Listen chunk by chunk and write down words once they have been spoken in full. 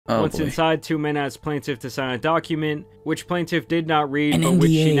Once inside, two men asked plaintiff to sign a document, which plaintiff did not read, an but NDA.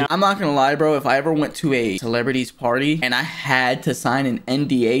 which she now... I'm not gonna lie, bro. If I ever went to a celebrity's party and I had to sign an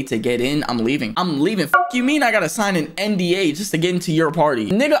NDA to get in, I'm leaving. I'm leaving. F you mean I gotta sign an NDA just to get into your party?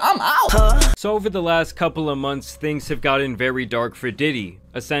 Nigga, I'm out. So over the last couple of months, things have gotten very dark for Diddy.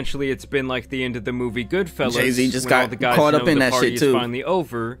 Essentially, it's been like the end of the movie Goodfellas. Jay-Z just got caught up in that shit too. The party is finally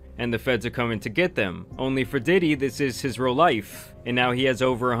over, and the feds are coming to get them. Only for Diddy, this is his real life. And now he has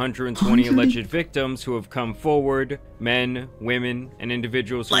over 120 alleged victims who have come forward, men, women, and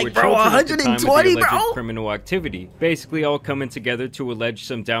individuals who were children at the time of the alleged criminal activity. Basically all coming together to allege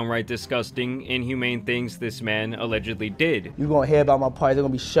some downright disgusting, inhumane things this man allegedly did. You're gonna hear about my party, they're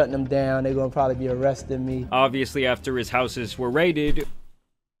gonna be shutting them down, they're gonna probably be arresting me. Obviously, after his houses were raided,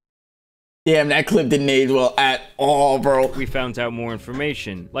 damn, that clip didn't age well at all, bro. We found out more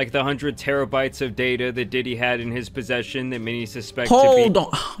information, like the 100 terabytes of data that Diddy had in his possession that many suspect to be— Hold on,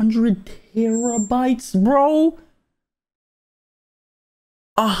 100 terabytes, bro?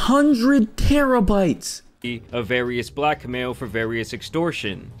 100 terabytes. Of various blackmail for various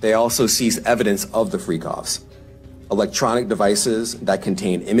extortion. They also seized evidence of the freak-offs. Electronic devices that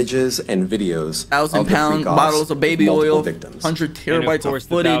contain images and videos 1,000-pound bottles of baby oil, victims. 100 terabytes and of course, of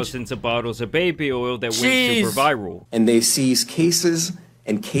footage. The thousands of bottles of baby oil that went super viral. And they seized cases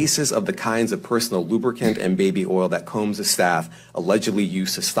and cases of the kinds of personal lubricant and baby oil that Combs' staff allegedly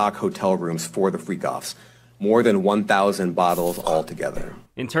used to stock hotel rooms for the freak-offs. More than 1,000 bottles altogether.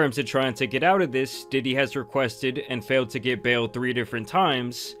 In terms of trying to get out of this, Diddy has requested and failed to get bail 3 different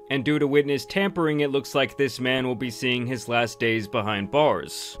times, and due to witness tampering, it looks like this man will be seeing his last days behind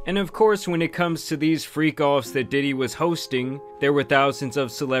bars. And of course, when it comes to these freak-offs that Diddy was hosting, there were thousands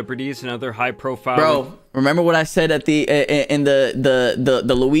of celebrities and other high-profile— Bro, remember what I said at the in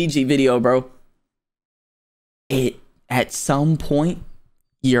the Luigi video, bro? At some point,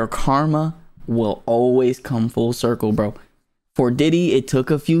 your karma will always come full circle, bro. For Diddy, it took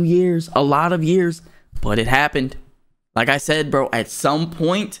a few years, a lot of years, but it happened. Like I said, bro, at some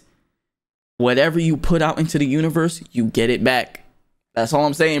point, whatever you put out into the universe, you get it back. That's all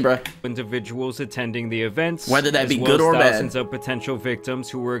I'm saying, bro. Individuals attending the events, whether that be good or bad. Thousands of potential victims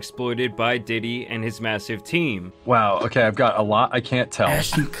who were exploited by Diddy and his massive team. Wow, okay, I've got a lot I can't tell.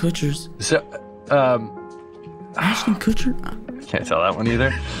 Ashton Kutcher's. So, Ashton Kutcher? Can't tell that one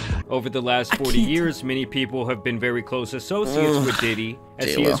either. Over the last 40 years, many people have been very close associates with Diddy,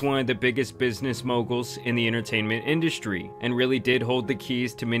 as he is one of the biggest business moguls in the entertainment industry, and really did hold the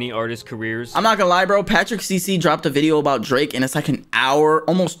keys to many artists' careers. I'm not gonna lie, bro. Patrick CC dropped a video about Drake, and it's like an hour,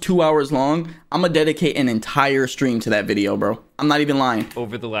 almost 2 hours long. I'm gonna dedicate an entire stream to that video, bro. I'm not even lying.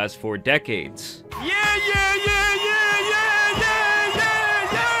 Over the last 4 decades.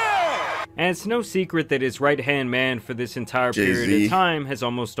 And it's no secret that his right-hand man for this entire period of time has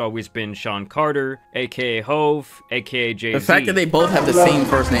almost always been Sean Carter, aka Hove, aka Jay-Z. The fact that they both have the same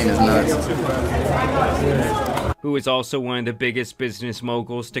first name is nuts. Who is also one of the biggest business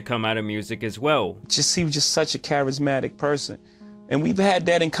moguls to come out of music as well. He was just such a charismatic person. And we've had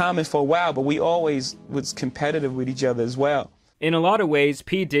that in common for a while, but we always was competitive with each other as well. In a lot of ways,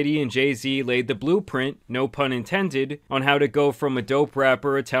 P. Diddy and Jay-Z laid the blueprint, no pun intended, on how to go from a dope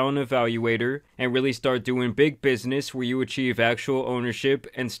rapper, a talent evaluator, and really start doing big business where you achieve actual ownership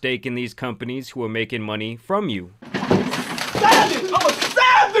and stake in these companies who are making money from you. Savage! I'm a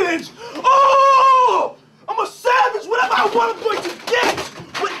savage! Oh! I'm a savage! Whatever I want, I'm going to get!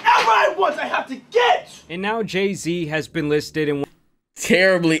 Whatever I want, I have to get! And now Jay-Z has been listed in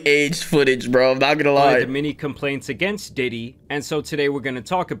terribly aged footage, bro. I'm not gonna lie. One of the many complaints against Diddy, and so today we're gonna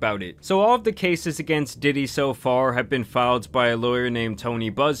talk about it. So all of the cases against Diddy so far have been filed by a lawyer named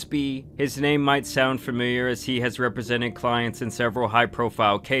Tony Busby. His name might sound familiar as he has represented clients in several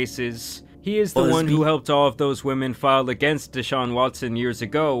high-profile cases. He is the one who helped all of those women file against Deshaun Watson years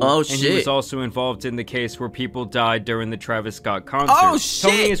ago. Oh, and he was also involved in the case where people died during the Travis Scott concert. Oh, shit!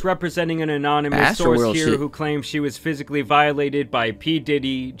 Tony is representing an anonymous source here who claims she was physically violated by P.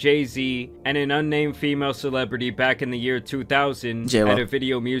 Diddy, Jay-Z, and an unnamed female celebrity back in the year 2000 at a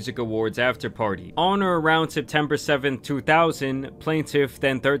Video Music Awards after party. On or around September 7, 2000, plaintiff,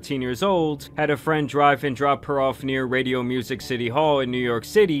 then 13 years old, had a friend drive and drop her off near Radio Music City Hall in New York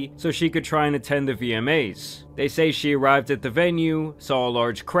City so she could try and attend the VMAs. They say she arrived at the venue, saw a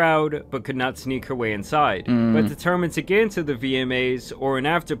large crowd, but could not sneak her way inside. But determined to get into the VMAs or an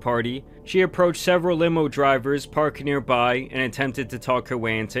after party, she approached several limo drivers parked nearby and attempted to talk her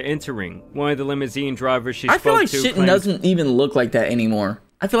way into entering. One of the limousine drivers she spoke to I feel like shit doesn't even look like that anymore.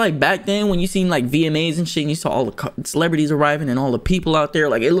 I feel like back then when you seen like VMAs and shit and you saw all the celebrities arriving and all the people out there,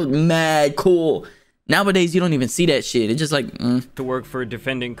 like it looked mad cool. Nowadays, you don't even see that shit. It's just like, To work for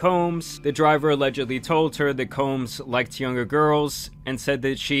defendant Combs. The driver allegedly told her that Combs liked younger girls and said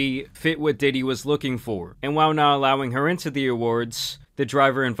that she fit what Diddy was looking for. And while not allowing her into the awards, the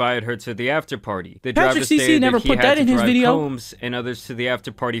driver invited her to the after party. The driver stated that he had to drive Combs and others to the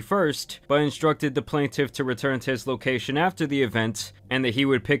after party first, but instructed the plaintiff to return to his location after the event and that he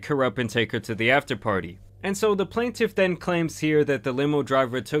would pick her up and take her to the after party. And so the plaintiff then claims here that the limo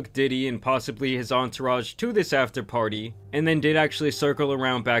driver took Diddy and possibly his entourage to this after party, and then did actually circle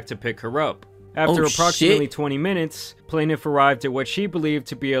around back to pick her up. After approximately 20 minutes, plaintiff arrived at what she believed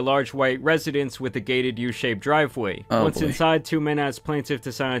to be a large white residence with a gated U-shaped driveway. Once inside, two men asked plaintiff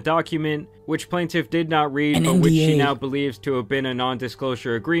to sign a document, which plaintiff did not read, but which she now believes to have been a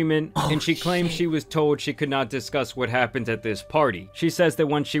non-disclosure agreement, and she claims she was told she could not discuss what happened at this party. She says that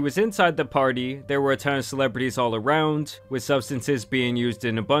when she was inside the party, there were a ton of celebrities all around, with substances being used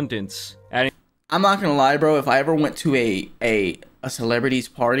in abundance. I'm not gonna lie, bro, if I ever went to a celebrity's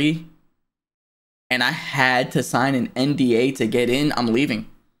party, and I had to sign an NDA to get in, I'm leaving.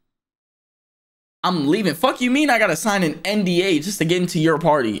 I'm leaving. Fuck you mean I gotta sign an NDA just to get into your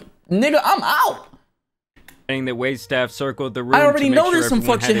party? Nigga, I'm out. That waitstaff circled the room. I already know there's some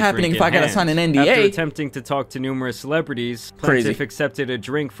fuck shit happening if I gotta sign an NDA. After attempting to talk to numerous celebrities, plaintiff accepted a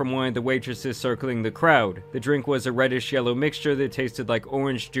drink from one of the waitresses circling the crowd. The drink was a reddish-yellow mixture that tasted like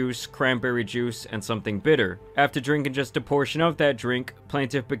orange juice, cranberry juice, and something bitter. After drinking just a portion of that drink,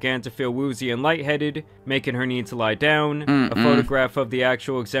 plaintiff began to feel woozy and lightheaded, making her need to lie down. A photograph of the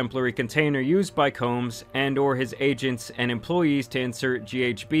actual exemplary container used by Combs and/or his agents and employees to insert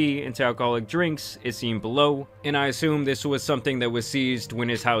GHB into alcoholic drinks is seen below. And I assume this was something that was seized when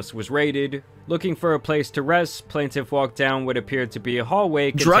his house was raided. Looking for a place to rest, plaintiff walked down what appeared to be a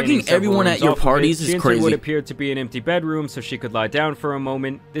hallway. Drugging everyone at your parties is crazy. What appeared to be an empty bedroom so she could lie down for a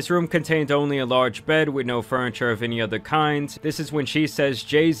moment. This room contained only a large bed with no furniture of any other kind. This is when she says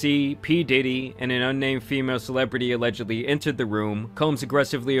Jay-Z, P. Diddy, and an unnamed female celebrity allegedly entered the room. Combs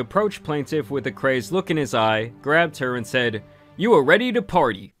aggressively approached plaintiff with a crazed look in his eye, grabbed her and said, "You are ready to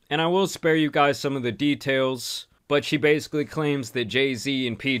party." And I will spare you guys some of the details, but she basically claims that Jay-Z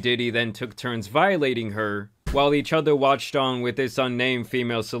and P. Diddy then took turns violating her, while each other watched on with this unnamed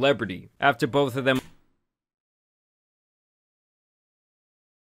female celebrity. After both of them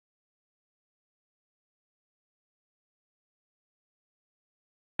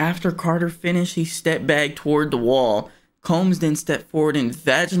After Carter finished, he stepped back toward the wall. Combs then stepped forward and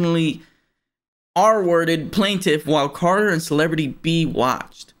vaginally R-worded plaintiff while Carter and Celebrity B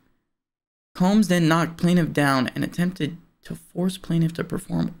watched. Combs then knocked plaintiff down and attempted to force plaintiff to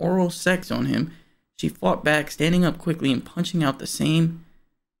perform oral sex on him. She fought back, standing up quickly and punching out at the same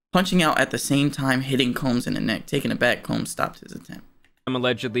time, hitting Combs in the neck. Taken aback, Combs stopped his attempt.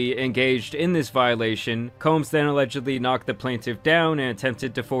 Allegedly engaged in this violation. Combs then allegedly knocked the plaintiff down and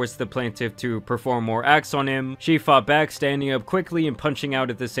attempted to force the plaintiff to perform more acts on him. She fought back, standing up quickly and punching out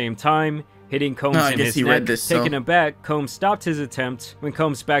at the same time, hitting Combs in his neck. Taken aback, Combs stopped his attempt. When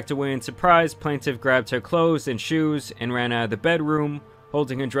Combs backed away in surprise, plaintiff grabbed her clothes and shoes and ran out of the bedroom.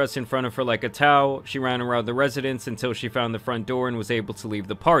 Holding her dress in front of her like a towel, she ran around the residence until she found the front door and was able to leave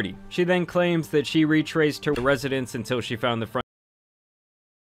the party. She then claims that she retraced her residence until she found the front.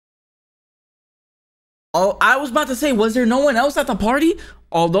 Oh, I was about to say, was there no one else at the party?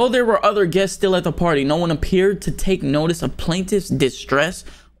 Although there were other guests still at the party, no one appeared to take notice of plaintiff's distress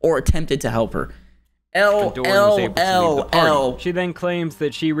or attempted to help her. She then claims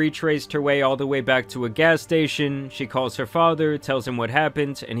that she retraced her way all the way back to a gas station. She calls her father, tells him what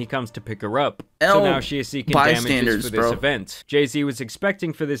happened, and he comes to pick her up. So now she is seeking damages for this event. Jay-Z was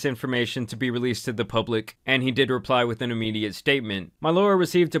expecting for this information to be released to the public, and he did reply with an immediate statement. My lawyer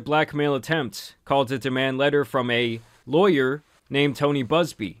received a blackmail attempt, called a demand letter from a lawyer named Tony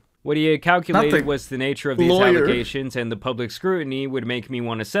Busby. What he had calculated was the nature of these allegations and the public scrutiny would make me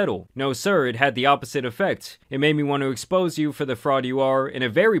want to settle. No, sir, it had the opposite effect. It made me want to expose you for the fraud you are in a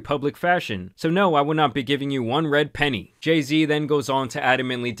very public fashion. So no, I will not be giving you one red penny. Jay-Z then goes on to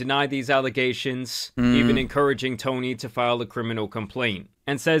adamantly deny these allegations, even encouraging Tony to file a criminal complaint,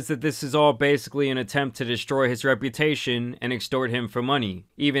 and says that this is all basically an attempt to destroy his reputation and extort him for money,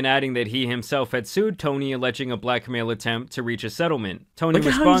 even adding that he himself had sued Tony alleging a blackmail attempt to reach a settlement. Tony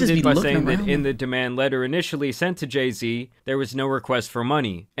responded by saying that in the demand letter initially sent to Jay-Z, there was no request for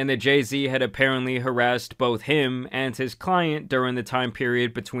money, and that Jay-Z had apparently harassed both him and his client during the time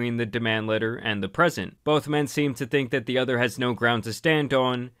period between the demand letter and the present. Both men seem to think that the other has no ground to stand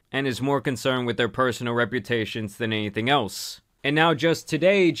on, and is more concerned with their personal reputations than anything else. And now just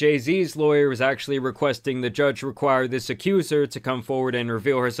today, Jay-Z's lawyer is actually requesting the judge require this accuser to come forward and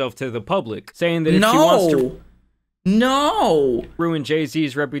reveal herself to the public, saying that if she wants to ruin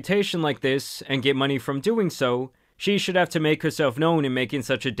Jay-Z's reputation like this and get money from doing so, she should have to make herself known in making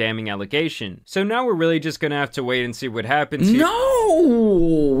such a damning allegation. So now we're really just gonna have to wait and see what happens here.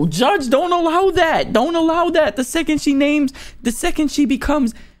 No! Judge, don't allow that. Don't allow that. The second she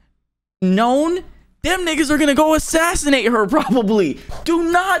becomes known, them niggas are gonna go assassinate her probably.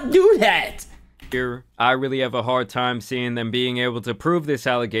 Do not do that. Here, I really have a hard time seeing them being able to prove this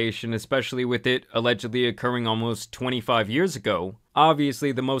allegation, especially with it allegedly occurring almost 25 years ago.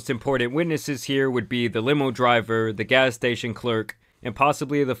 Obviously, the most important witnesses here would be the limo driver, the gas station clerk, and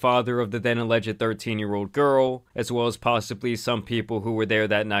possibly the father of the then alleged 13-year-old girl, as well as possibly some people who were there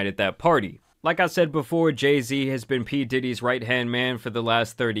that night at that party. Like I said before, Jay-Z has been P. Diddy's right-hand man for the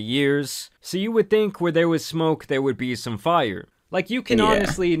last 30 years, so you would think where there was smoke, there would be some fire. Like, you can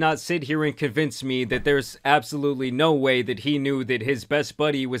honestly not sit here and convince me that there's absolutely no way that he knew that his best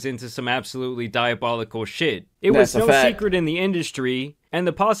buddy was into some absolutely diabolical shit. It was no secret in the industry, and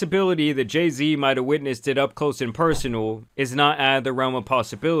the possibility that Jay-Z might have witnessed it up close and personal is not out of the realm of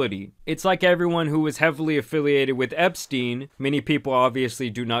possibility. It's like everyone who was heavily affiliated with Epstein, many people obviously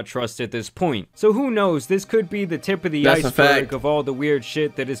do not trust at this point. So who knows, this could be the tip of the iceberg of all the weird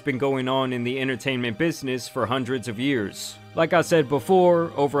shit that has been going on in the entertainment business for hundreds of years. Like I said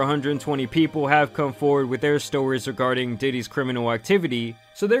before, over 120 people have come forward with their stories regarding Diddy's criminal activity,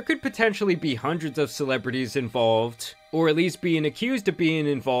 so there could potentially be hundreds of celebrities involved, or at least being accused of being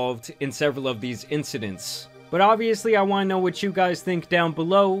involved in several of these incidents. But obviously, I want to know what you guys think down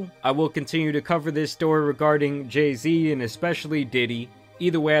below. I will continue to cover this story regarding Jay-Z and especially Diddy.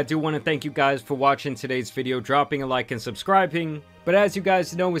 Either way, I do want to thank you guys for watching today's video, dropping a like and subscribing. But as you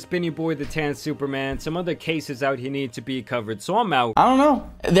guys know, it's been your boy, the Tan Superman. Some other cases out here need to be covered, so I'm out. I don't know.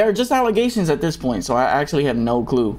 They're just allegations at this point, so I actually have no clue.